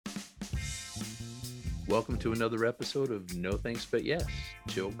Welcome to another episode of No Thanks But Yes,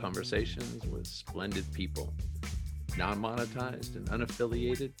 chill conversations with splendid people. Non-monetized and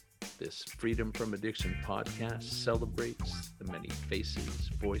unaffiliated, this Freedom from Addiction podcast celebrates the many faces,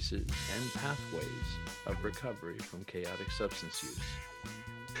 voices, and pathways of recovery from chaotic substance use.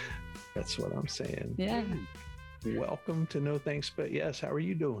 That's what I'm saying. Yeah. Hey, welcome to No Thanks But Yes. How are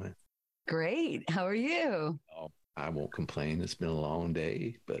you doing? Great. How are you? Oh, I won't complain. It's been a long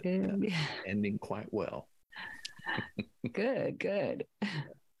day, but ending quite well. Good.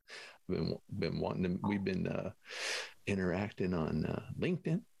 Been wanting to. We've been interacting on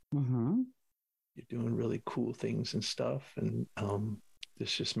LinkedIn. Mm-hmm. You're doing really cool things and stuff, and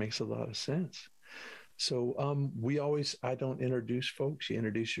this just makes a lot of sense. So I don't introduce folks. You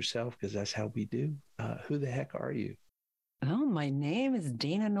introduce yourself because that's how we do. Who the heck are you? Oh, my name is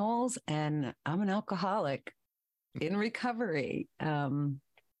Dana Knowles, and I'm an alcoholic in recovery.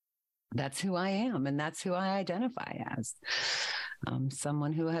 That's who I am, and that's who I identify as.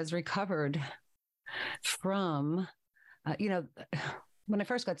 Someone who has recovered from, when I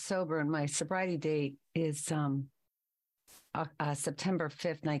first got sober, and my sobriety date is September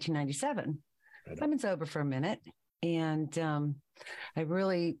 5th, 1997. I've been sober for a minute, and I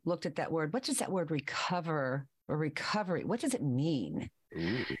really looked at that word. What does that word recover or recovery? What does it mean?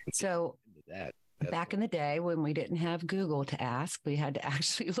 Ooh, so back in the day when we didn't have Google to ask, we had to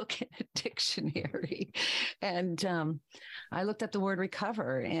actually look at a dictionary. And I looked up the word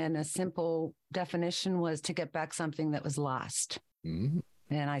recover, and a simple definition was to get back something that was lost. Mm-hmm.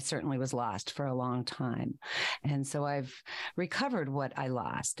 And I certainly was lost for a long time. And so I've recovered what I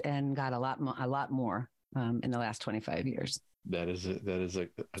lost and got a lot more in the last 25 years. That is a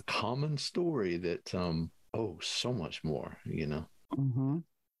common story that, so much more, Mm-hmm.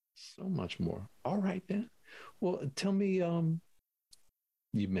 So much more. All right, then. Well, tell me,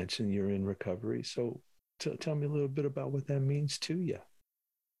 you mentioned you're in recovery. So tell me a little bit about what that means to you.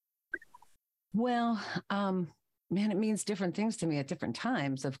 Well, it means different things to me at different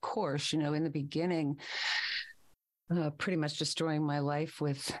times. Of course, in the beginning, pretty much destroying my life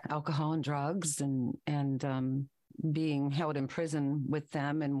with alcohol and drugs and being held in prison with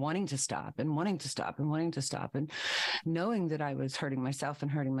them and wanting to stop and knowing that I was hurting myself and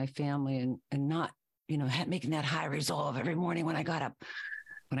hurting my family and not, making that high resolve every morning when I got up,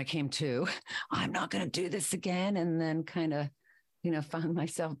 when I came to, I'm not going to do this again. And then kind of, found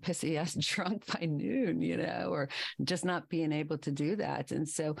myself pissy ass drunk by noon, or just not being able to do that. And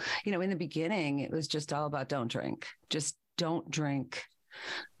so, in the beginning, it was just all about don't drink.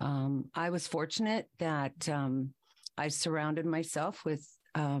 I was fortunate that I surrounded myself with,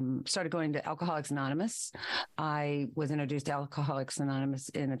 started going to Alcoholics Anonymous. I was introduced to Alcoholics Anonymous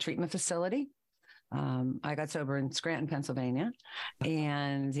in a treatment facility. I got sober in Scranton, Pennsylvania.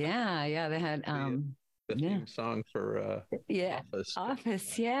 And they had... the theme song for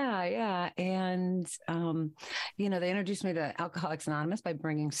Office. Yeah. And, they introduced me to Alcoholics Anonymous by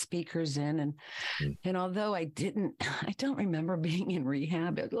bringing speakers in. And although I don't remember being in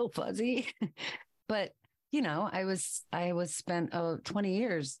rehab, a little fuzzy, but, I was spent 20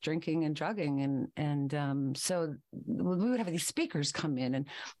 years drinking and drugging. And so we would have these speakers come in and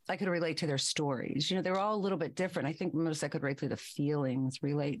I could relate to their stories. They were all a little bit different. I think most I could relate to the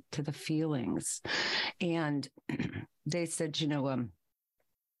feelings. And they said,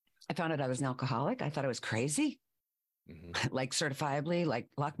 I found out I was an alcoholic. I thought I was crazy. Mm-hmm. Like certifiably, like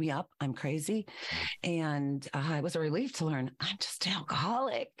lock me up. I'm crazy. And it was a relief to learn I'm just an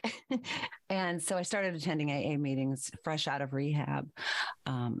alcoholic. And so I started attending AA meetings fresh out of rehab.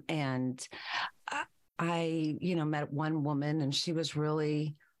 And I, met one woman, and she was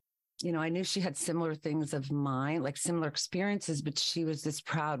really, I knew she had similar things of mine, like similar experiences, but she was this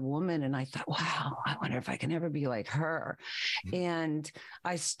proud woman. And I thought, wow, I wonder if I can ever be like her. Mm-hmm. And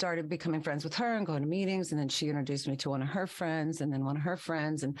I started becoming friends with her and going to meetings. And then she introduced me to one of her friends and then one of her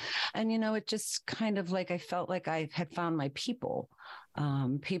friends. And it just kind of like, I felt like I had found my people,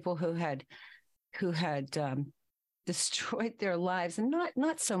 people who had destroyed their lives. And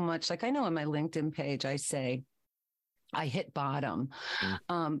not so much like, I know on my LinkedIn page, I say, I hit bottom.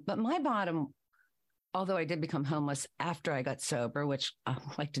 But my bottom, although I did become homeless after I got sober, which I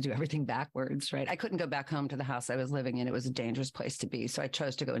like to do everything backwards, right? I couldn't go back home to the house I was living in. It was a dangerous place to be. So I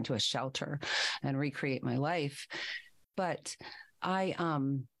chose to go into a shelter and recreate my life. But I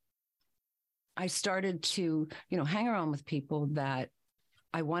started to, hang around with people that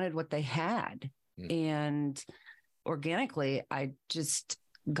I wanted what they had. And organically, I just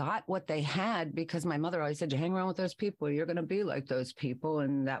got what they had because my mother always said, you hang around with those people, you're going to be like those people.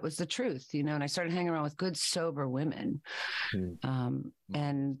 And that was the truth, and I started hanging around with good, sober women.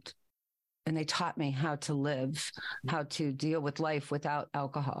 And and they taught me how to live, how to deal with life without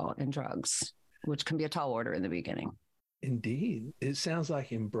alcohol and drugs, which can be a tall order in the beginning. Indeed. It sounds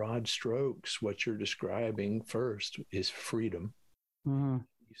like in broad strokes, what you're describing first is freedom. Mm-hmm.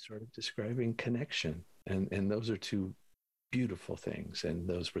 You started describing connection. And those are two beautiful things. And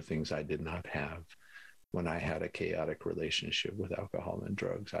those were things I did not have when I had a chaotic relationship with alcohol and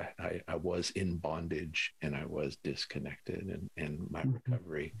drugs. I was in bondage and I was disconnected. And my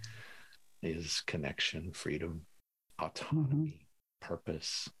recovery is connection, freedom, autonomy,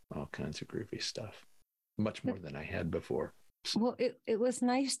 purpose, all kinds of groovy stuff. Much more than I had before. Well, it was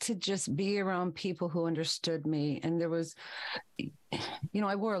nice to just be around people who understood me. And there was,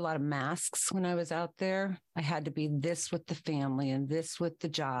 I wore a lot of masks when I was out there. I had to be this with the family and this with the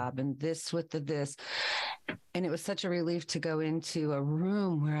job and this with the this. And it was such a relief to go into a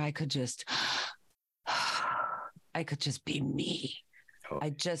room where I could just be me. Oh.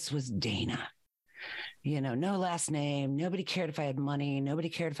 I just was Dana. No last name. Nobody cared if I had money. Nobody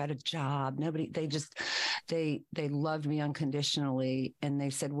cared if I had a job. They loved me unconditionally. And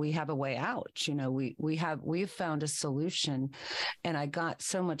they said, we have a way out. We've found a solution. And I got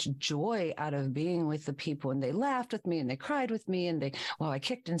so much joy out of being with the people, and they laughed with me and they cried with me. And I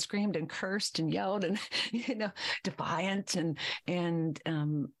kicked and screamed and cursed and yelled and, defiant and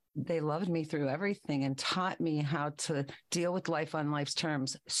they loved me through everything and taught me how to deal with life on life's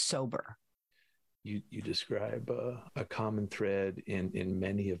terms sober. You describe a common thread in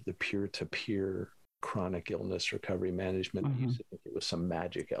many of the peer-to-peer chronic illness recovery management. I used to think it was some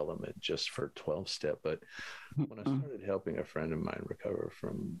magic element just for 12-step. But when I started helping a friend of mine recover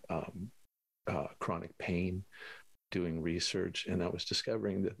from chronic pain, doing research, and I was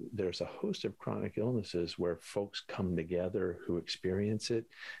discovering that there's a host of chronic illnesses where folks come together who experience it,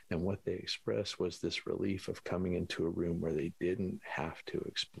 and what they expressed was this relief of coming into a room where they didn't have to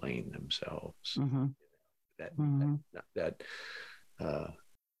explain themselves. That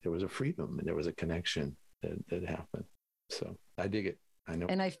there was a freedom and there was a connection that happened. So I dig it. I know.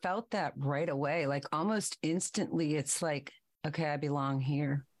 And I felt that right away, like almost instantly. It's like, okay, I belong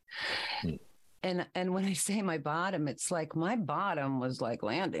here. And when I say my bottom, it's like my bottom was like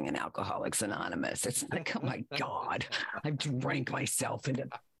landing in Alcoholics Anonymous. It's like, oh my God, I drank myself into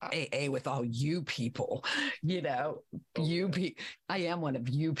AA with all you people, I am one of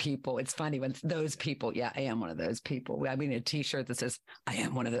you people. It's funny when those people, I am one of those people. I mean, a t-shirt that says, I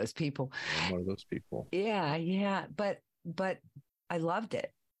am one of those people. I'm one of those people. Yeah. But I loved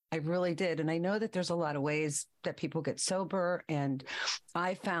it. I really did. And I know that there's a lot of ways that people get sober. And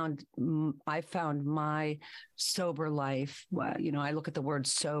I found my sober life. I look at the word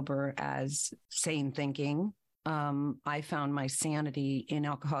sober as sane thinking. I found my sanity in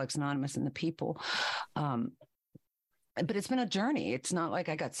Alcoholics Anonymous and the people. But it's been a journey. It's not like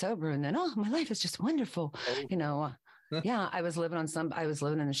I got sober and then, my life is just wonderful. I was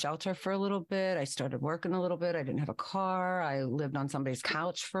living in a shelter for a little bit. I started working a little bit. I didn't have a car. I lived on somebody's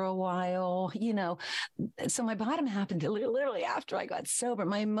couch for a while, so my bottom happened literally after I got sober.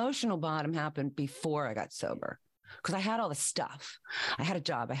 My emotional bottom happened before I got sober. Because I had all the stuff. I had a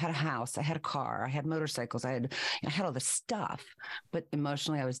job, I had a house, I had a car, I had motorcycles, I had all the stuff. But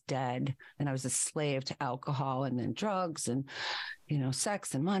emotionally, I was dead, and I was a slave to alcohol and then drugs and,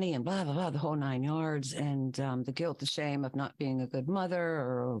 sex and money and blah, blah, blah, the whole 9 yards. And the guilt, the shame of not being a good mother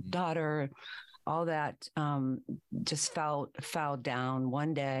or daughter, all that just fell down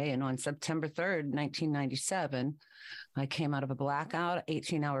one day. And on September 3rd, 1997, I came out of a blackout,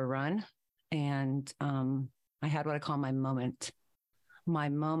 18-hour run, and I had what I call my moment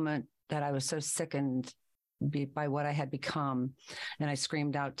that I was so sickened by what I had become. And I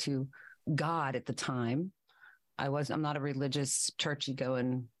screamed out to God at the time. I'm not a religious, churchy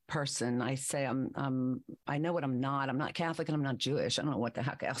going person. I say I know what I'm not. I'm not Catholic and I'm not Jewish. I don't know what the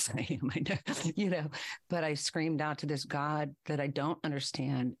heck else I am. But I screamed out to this God that I don't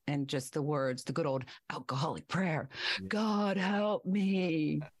understand. And just the words, the good old alcoholic prayer, God help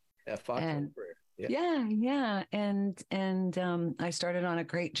me. Prayer. Yeah. And I started on a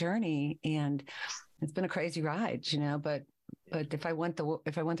great journey, and it's been a crazy ride, but if I want the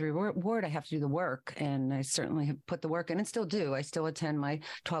reward, I have to do the work. And I certainly have put the work in and still do. I still attend my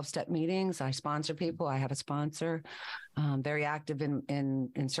 12-step meetings. I sponsor people. I have a sponsor, very active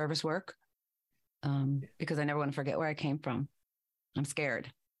in service work, because I never want to forget where I came from. I'm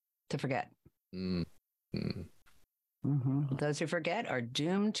scared to forget. Mm-hmm. Those who forget are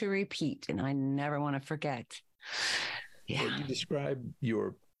doomed to repeat, and I never want to forget. Yeah. Well, you describe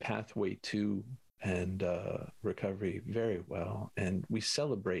your pathway to and recovery very well. And we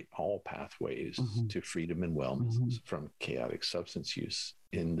celebrate all pathways to freedom and wellness from chaotic substance use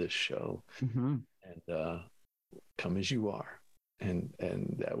in this show. And come as you are. And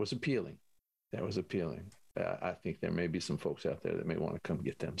that was appealing. That was appealing. I think there may be some folks out there that may want to come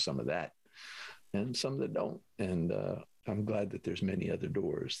get them some of that and some that don't. And I'm glad that there's many other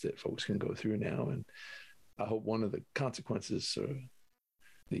doors that folks can go through now. And I hope one of the consequences,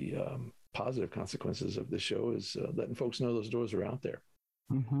 the positive consequences of the show is letting folks know those doors are out there.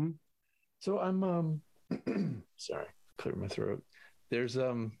 So I'm, sorry, clear my throat. There's,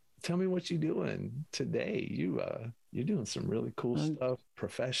 tell me what you're doing today. You're doing some really cool stuff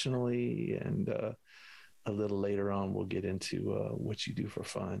professionally, and a little later on, we'll get into what you do for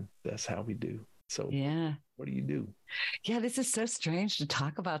fun. That's how we do. So yeah, what do you do? Yeah, this is so strange to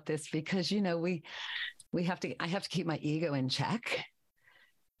talk about this because, I have to keep my ego in check,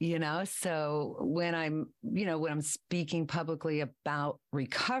 so when I'm speaking publicly about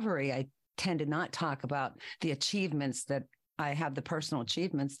recovery, I tend to not talk about the achievements that I have, the personal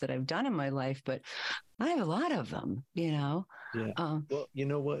achievements that I've done in my life, but I have a lot of them, Yeah. Well, you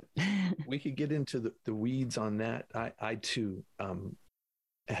know what? We could get into the weeds on that. I too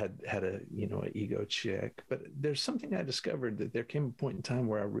had a an ego check, but there's something I discovered, that there came a point in time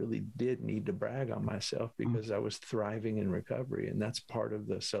where I really did need to brag on myself because I was thriving in recovery, and that's part of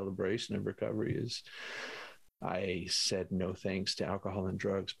the celebration of recovery. Is I said no thanks to alcohol and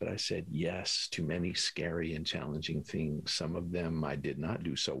drugs, but I said yes to many scary and challenging things. Some of them I did not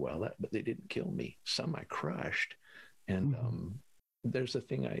do so well at, but they didn't kill me. Some I crushed. And there's a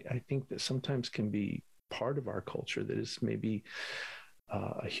thing I think that sometimes can be part of our culture that is maybe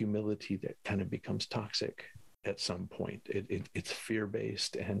a humility that kind of becomes toxic at some point. It's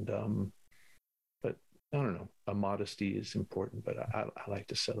fear-based, and but I don't know, a modesty is important, but I like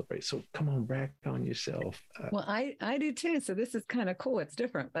to celebrate. So come on, brag on yourself. Well, I do too. So this is kind of cool. It's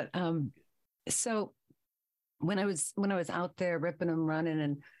different. But so when I was out there ripping and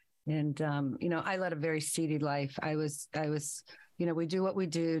running and I led a very seedy life. I was, we do what we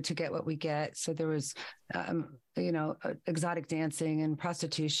do to get what we get. So there was, exotic dancing and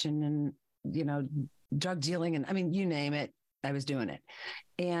prostitution and, drug dealing. And I mean, you name it, I was doing it.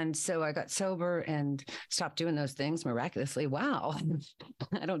 And so I got sober and stopped doing those things miraculously. Wow.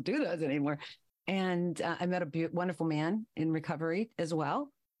 I don't do those anymore. And I met a wonderful man in recovery as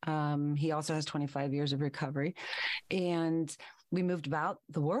well. He also has 25 years of recovery, and we moved about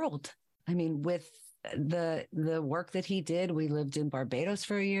the world. I mean, with the work that he did, we lived in Barbados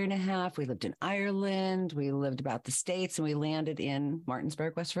for 1.5 years. We lived in Ireland. We lived about the States, and we landed in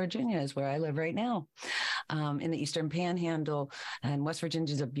Martinsburg, West Virginia, is where I live right now, in the Eastern Panhandle. And West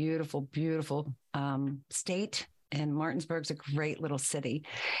Virginia is a beautiful, beautiful state, and Martinsburg's a great little city.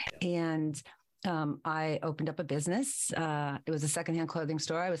 And I opened up a business. It was a secondhand clothing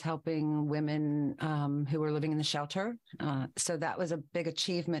store. I was helping women who were living in the shelter. So that was a big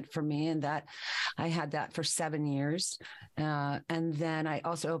achievement for me, and that I had that for 7 years. And then I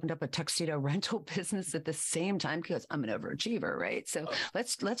also opened up a tuxedo rental business at the same time because I'm an overachiever, right? So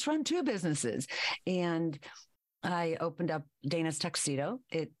let's run 2 businesses. And I opened up Dana's Tuxedo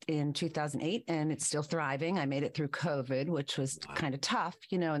in 2008, and it's still thriving. I made it through COVID, which was kind of tough,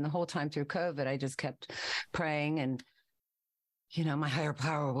 and the whole time through COVID, I just kept praying and, my higher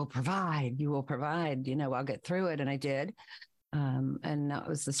power will provide, you will provide, I'll get through it. And I did. And that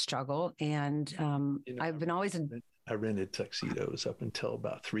was the struggle. And I've been always... I rented tuxedos up until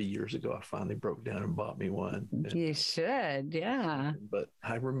about 3 years ago. I finally broke down and bought me one. You should, yeah. But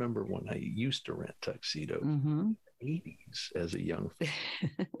I remember when I used to rent tuxedos in the 80s as a young fan,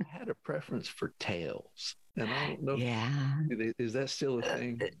 I had a preference for tails. And I don't know. Yeah. Is that still a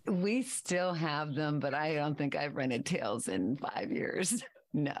thing? We still have them, but I don't think I've rented tails in 5 years.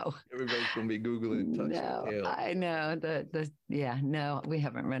 No. Everybody's going to be Googling tuxedo tails. I know. No, we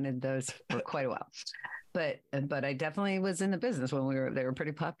haven't rented those for quite a while. But I definitely was in the business when they were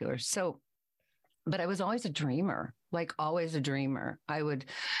pretty popular. So, but I was always a dreamer, like always a dreamer. I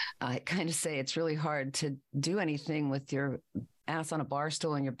kind of say it's really hard to do anything with your ass on a bar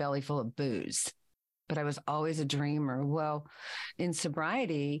stool and your belly full of booze. But I was always a dreamer. Well, in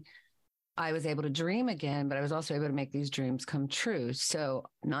sobriety, I was able to dream again, but I was also able to make these dreams come true. So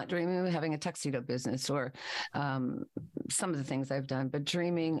not dreaming of having a tuxedo business or some of the things I've done, but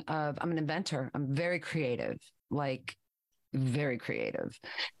dreaming of, I'm an inventor. I'm very creative, like very creative.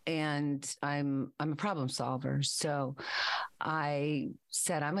 And I'm a problem solver. So I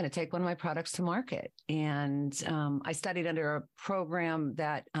said, I'm going to take one of my products to market. And I studied under a program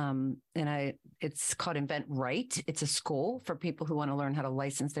that, it's called Invent Right. It's a school for people who want to learn how to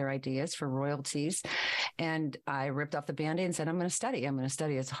license their ideas for royalties. And I ripped off the Band-Aid and said, I'm going to study. I'm going to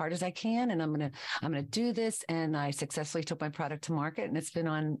study as hard as I can. And I'm going to do this. And I successfully took my product to market, and it's been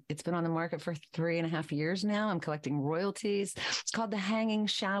on the market for 3.5 years now. I'm collecting royalties. It's called the Hanging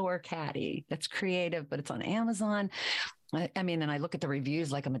Shower Caddy. That's creative, but it's on Amazon. I mean, and I look at the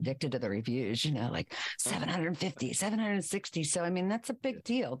reviews like I'm addicted to the reviews, like 750, 760. So, I mean, that's a big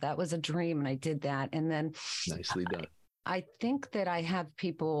deal. That was a dream, and I did that. And then nicely done. I think that I have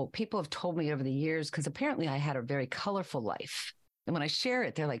people have told me over the years, because apparently I had a very colorful life. And when I share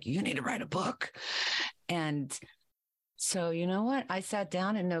it, they're like, you need to write a book. And so, you know what? I sat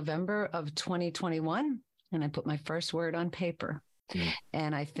down in November of 2021 and I put my first word on paper,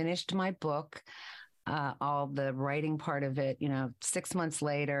 and I finished my book. All the writing part of it, 6 months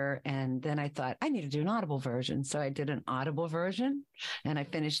later. And then I thought I need to do an Audible version. So I did an Audible version and I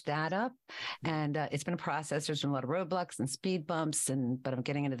finished that up. And it's been a process. There's been a lot of roadblocks and speed bumps, but I'm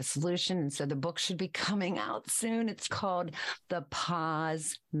getting into the solution. And so the book should be coming out soon. It's called The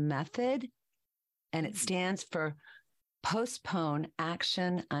Pause Method, and it stands for Postpone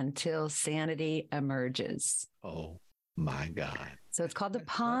Action Until Sanity Emerges. Oh my God. So it's called The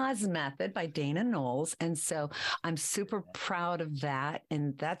Pause Method by Knowles. And so I'm super proud of that.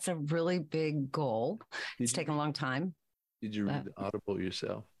 And that's a really big goal. It's taken a long time. Did you read the Audible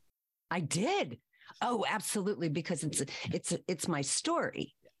yourself? I did. Oh, absolutely. Because it's my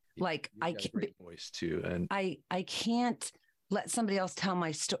story. Yeah. Like I can't, great voice too. And I can't let somebody else tell my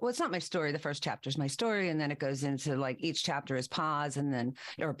story. Well, it's not my story. The first chapter is my story. And then it goes into like each chapter is pause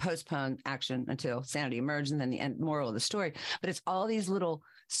or postpone action until sanity emerges, and then the end moral of the story. But it's all these little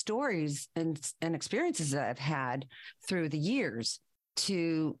stories and experiences that I've had through the years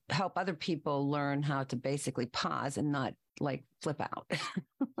to help other people learn how to basically pause and not like flip out.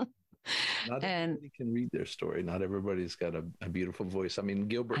 Not everybody can read their story. Not everybody's got a beautiful voice. I mean,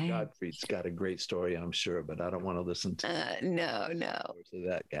 Gilbert Gottfried's got a great story, I'm sure, but I don't want to listen to to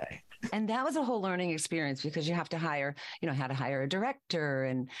that guy. And that was a whole learning experience, because you have to hire, how to hire a director,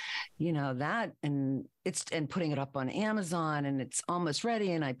 and that, and putting it up on Amazon, and it's almost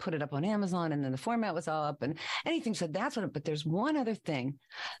ready. And I put it up on Amazon, and then the format was all up and anything. So that's what. But there's one other thing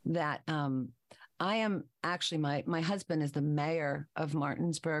that I am actually, my husband is the mayor of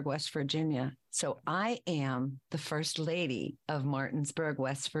Martinsburg, West Virginia. So I am the first lady of Martinsburg,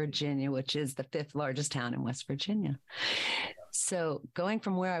 West Virginia, which is the 5th largest town in West Virginia. So going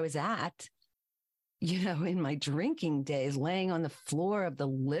from where I was at, in my drinking days, laying on the floor of the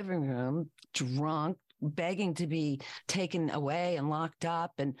living room, drunk, begging to be taken away and locked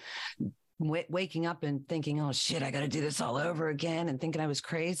up, and waking up and thinking, oh shit, I got to do this all over again, and thinking I was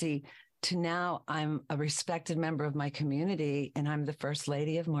crazy, to now I'm a respected member of my community, and I'm the first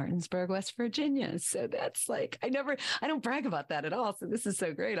lady of Martinsburg, West Virginia. So that's like, I don't brag about that at all. So this is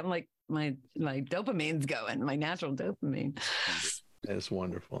so great. I'm like, my dopamine's going, my natural dopamine. That's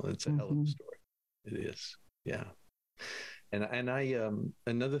wonderful. It's a hell of a story. It is. Yeah. And I,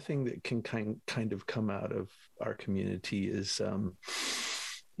 another thing that can kind of come out of our community is, and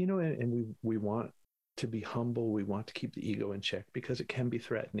we want to be humble. We want to keep the ego in check, because it can be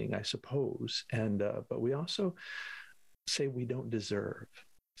threatening, I suppose. And, but we also say we don't deserve.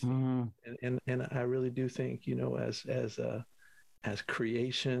 And I really do think, as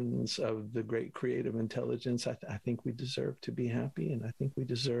creations of the great creative intelligence, I think we deserve to be happy, and I think we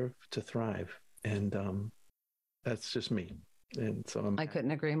deserve to thrive. And that's just me. And so I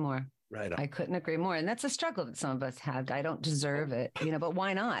couldn't agree more. Right on. I couldn't agree more. And that's a struggle that some of us have. I don't deserve it, but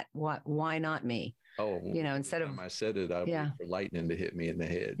why not? Why not me? Oh, instead of I said it, I wait for lightning to hit me in the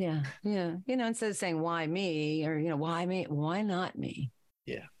head. Yeah. Instead of saying why me, or why me, why not me?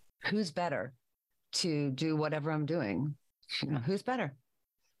 Yeah. Who's better to do whatever I'm doing? Who's better?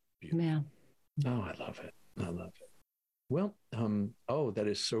 Beautiful. Yeah. Oh, I love it. Well, that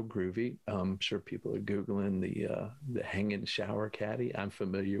is so groovy. I'm sure people are Googling the Hanging Shower Caddy. I'm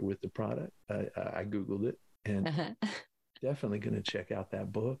familiar with the product. I Googled it, and definitely going to check out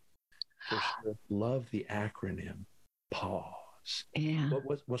that book. For sure. Love the acronym PAUSE. Yeah.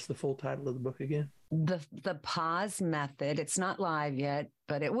 What's the full title of the book again? the pause method, it's not live yet,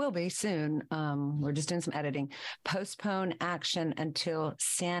 but it will be soon. We're just doing some editing. Postpone action until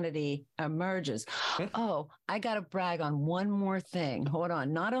sanity emerges. Oh, I got to brag on one more thing. Hold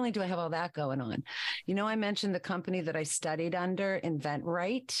on. Not only do I have all that going on, I mentioned the company that I studied under, Invent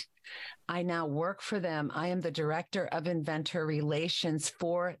Right. I now work for them. I am the director of inventor relations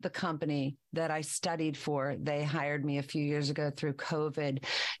for the company that I studied for. They hired me a few years ago through COVID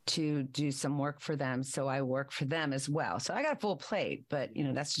to do some work for them. So I work for them as well. So I got a full plate, but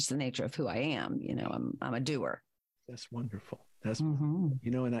that's just the nature of who I am. I'm a doer. That's wonderful. That's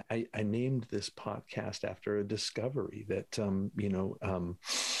wonderful. And I named this podcast after a discovery that,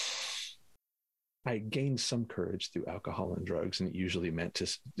 I gained some courage through alcohol and drugs, and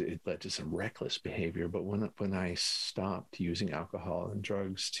it led to some reckless behavior. But when I stopped using alcohol and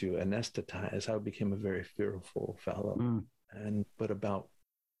drugs to anesthetize, I became a very fearful fellow. But about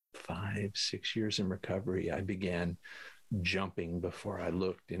 5-6 years in recovery, I began jumping before I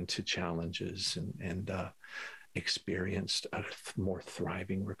looked into challenges and experienced a more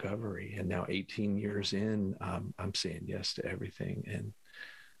thriving recovery. And now 18 years in, I'm saying yes to everything.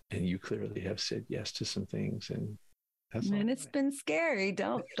 And you clearly have said yes to some things, and it's been scary.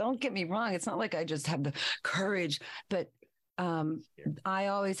 Don't get me wrong. It's not like I just have the courage, but I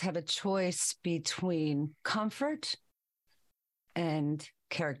always have a choice between comfort and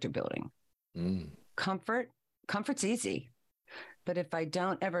character building. Comfort's easy, but if I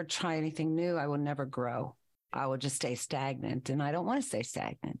don't ever try anything new, I will never grow. I will just stay stagnant, and I don't want to stay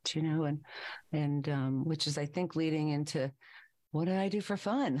stagnant, and which is, I think, leading into, what did I do for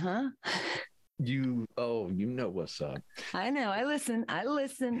fun, huh? You know what's up. I know. I listen. I've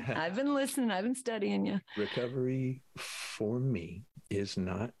been listening. I've been studying you. Recovery for me is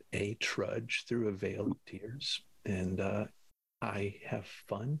not a trudge through a veil of tears. And I have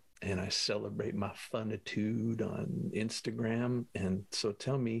fun, and I celebrate my funitude on Instagram. And so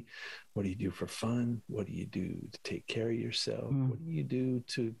tell me, what do you do for fun? What do you do to take care of yourself? What do you do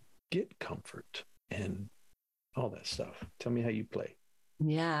to get comfort and all that stuff? Tell me how you play.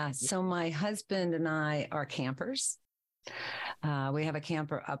 Yeah. So my husband and I are campers. We have a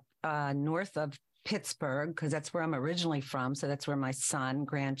camper up north of Pittsburgh, because that's where I'm originally from. So that's where my son,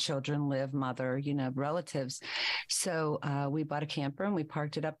 grandchildren live, mother, relatives. So we bought a camper and we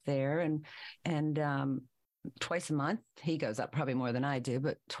parked it up there. And twice a month, he goes up probably more than I do,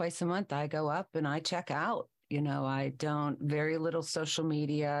 but twice a month I go up and I check out. I don't, very little social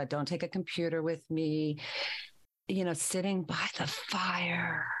media, don't take a computer with me. Sitting by the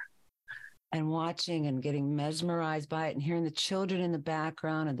fire and watching and getting mesmerized by it and hearing the children in the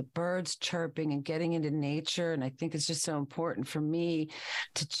background and the birds chirping and getting into nature. And I think it's just so important for me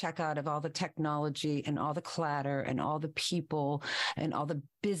to check out of all the technology and all the clatter and all the people and all the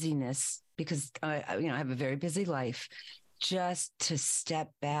busyness, because I have a very busy life, just to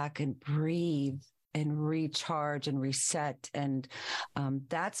step back and breathe and recharge and reset. And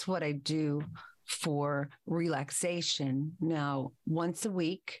that's what I do for relaxation. Now, once a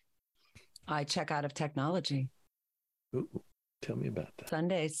week, I check out of technology. Ooh, tell me about that.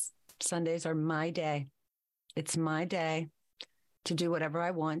 Sundays are my day. It's my day to do whatever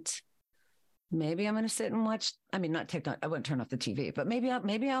I want. Maybe I'm going to sit and watch. I mean, not TikTok. I wouldn't turn off the TV, but maybe I'll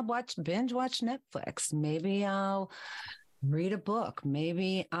binge watch Netflix. Maybe I'll read a book.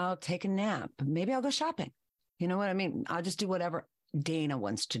 Maybe I'll take a nap. Maybe I'll go shopping. You know what I mean? I'll just do whatever Dana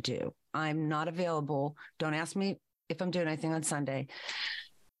wants to do. I'm not available. Don't ask me if I'm doing anything on Sunday.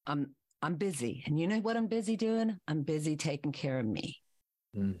 I'm busy. And you know what I'm busy doing? I'm busy taking care of me.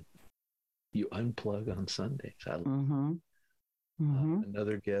 You unplug on Sundays.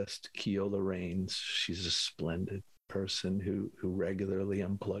 Another guest, Keola Rains. She's a splendid person who regularly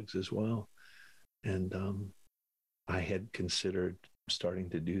unplugs as well. And I had considered starting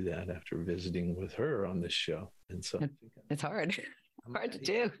to do that after visiting with her on this show. And so it's hard. Hard to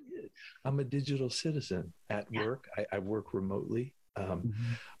do. I'm a digital citizen at work. I work remotely.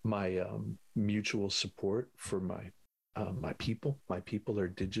 My mutual support for my people are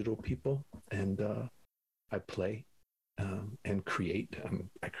digital people, and I play and create.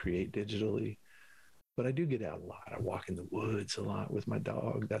 I create digitally, but I do get out a lot. I walk in the woods a lot with my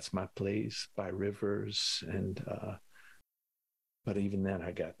dog. That's my place, by rivers, and but even then,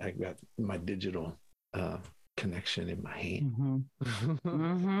 I got my digital connection in my hand.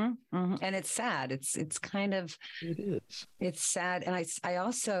 And it's sad. It's kind of, it is. It's sad. And I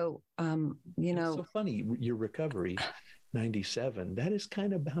also, it's so funny, your recovery, 97, that is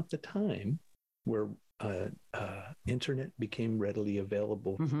kind of about the time where internet became readily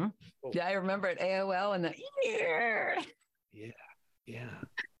available. Yeah, I remember at AOL and yeah.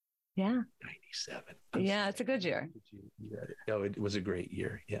 Yeah. 97. Yeah, it's a good year. Oh, it was a great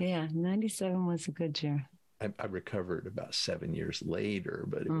year. Yeah. Yeah, 97 was a good year. I recovered about 7 years later,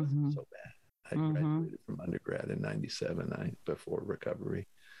 but it wasn't so bad. I graduated from undergrad in 97 before recovery.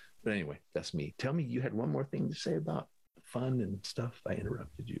 But anyway, that's me. Tell me, you had one more thing to say about fun and stuff. I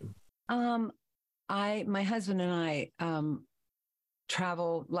interrupted you. My husband and I love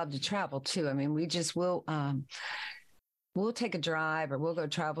to travel too. I mean, we'll take a drive or we'll go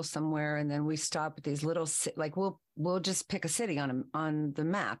travel somewhere, and then we stop at these little we'll just pick a city on the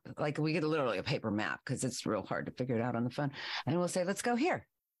map. Like we get literally a paper map because it's real hard to figure it out on the phone, and we'll say, let's go here.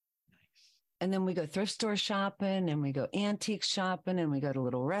 And then we go thrift store shopping, and we go antique shopping, and we go to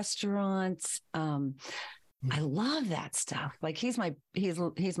little restaurants. I love that stuff. Like he's my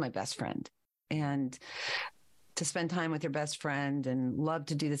best friend, and to spend time with your best friend and love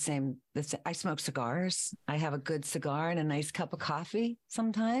to do the same. I smoke cigars. I have a good cigar and a nice cup of coffee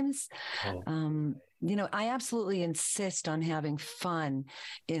sometimes. I absolutely insist on having fun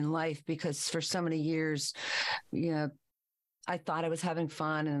in life because for so many years, I thought I was having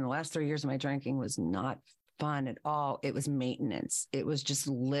fun. And the last 3 years of my drinking was not fun at all. It was maintenance. It was just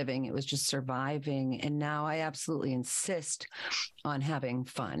living. It was just surviving. And now I absolutely insist on having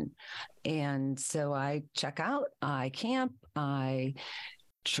fun. And so I check out, I camp, I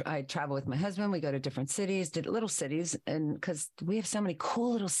travel with my husband. We go to different cities, little cities. And because we have so many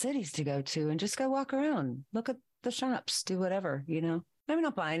cool little cities to go to and just go walk around, look at the shops, do whatever, maybe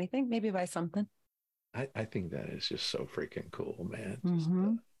not buy anything, maybe buy something. I think that is just so freaking cool, man. Just,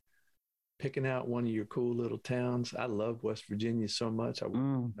 picking out one of your cool little towns. I love West Virginia so much. I work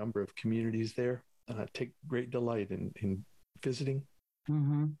in a number of communities there. I take great delight in visiting.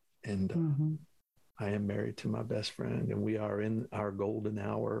 And I am married to my best friend, and we are in our golden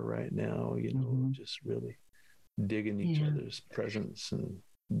hour right now, just really digging each other's presence and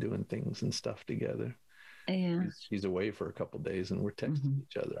doing things and stuff together. Yeah. She's away for a couple of days and we're texting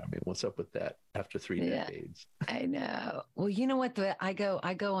each other. I mean, what's up with that after 3 decades? I know. Well, you know what? I go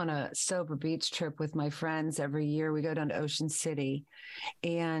on a sober beach trip with my friends every year. We go down to Ocean City,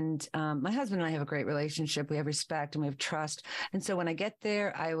 and my husband and I have a great relationship. We have respect and we have trust. And so when I get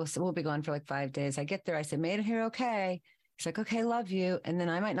there, we'll be gone for like 5 days. I get there, I say, made it here okay. He's like, okay, love you. And then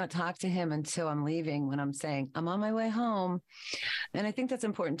I might not talk to him until I'm leaving, when I'm saying I'm on my way home. And I think that's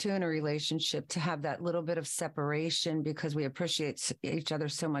important too in a relationship, to have that little bit of separation, because we appreciate each other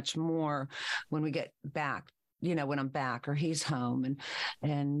so much more when we get back, when I'm back or he's home.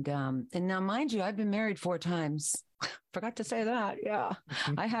 And now, mind you, I've been married 4 times. Forgot to say that. Yeah.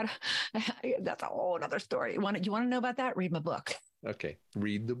 That's a whole other story. You want to know about that? Read my book. Okay.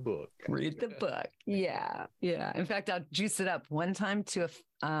 Read the book. Read the book. Yeah. Yeah. In fact, I'll juice it up. One time to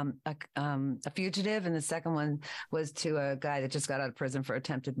a fugitive, and the second one was to a guy that just got out of prison for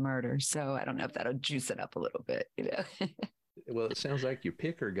attempted murder. So I don't know if that'll juice it up a little bit, Well, it sounds like your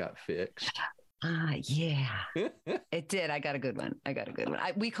picker got fixed. Yeah, it did. I got a good one.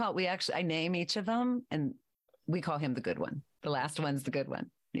 I name each of them, and we call him the good one. The last one's the good one.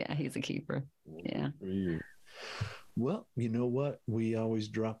 Yeah, he's a keeper. Yeah. Well, you know what? We always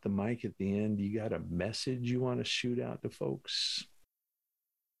drop the mic at the end. You got a message you want to shoot out to folks?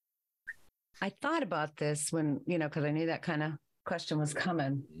 I thought about this when, because I knew that kind of question was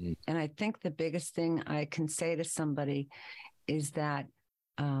coming. And I think the biggest thing I can say to somebody is that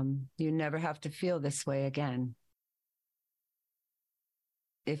you never have to feel this way again.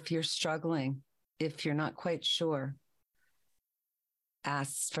 If you're struggling, if you're not quite sure,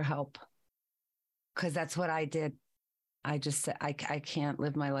 ask for help. Because that's what I did. I just said, I can't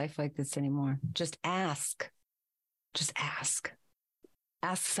live my life like this anymore. Just ask. Just ask.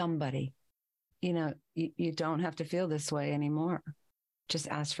 Ask somebody. You don't have to feel this way anymore. Just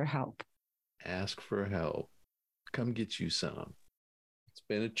ask for help. Ask for help. Come get you some. It's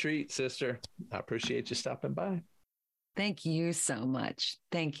been a treat, sister. I appreciate you stopping by. Thank you so much.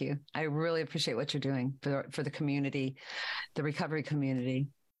 Thank you. I really appreciate what you're doing for the community, the recovery community.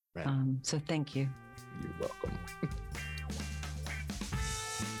 Right. So thank you. You're welcome.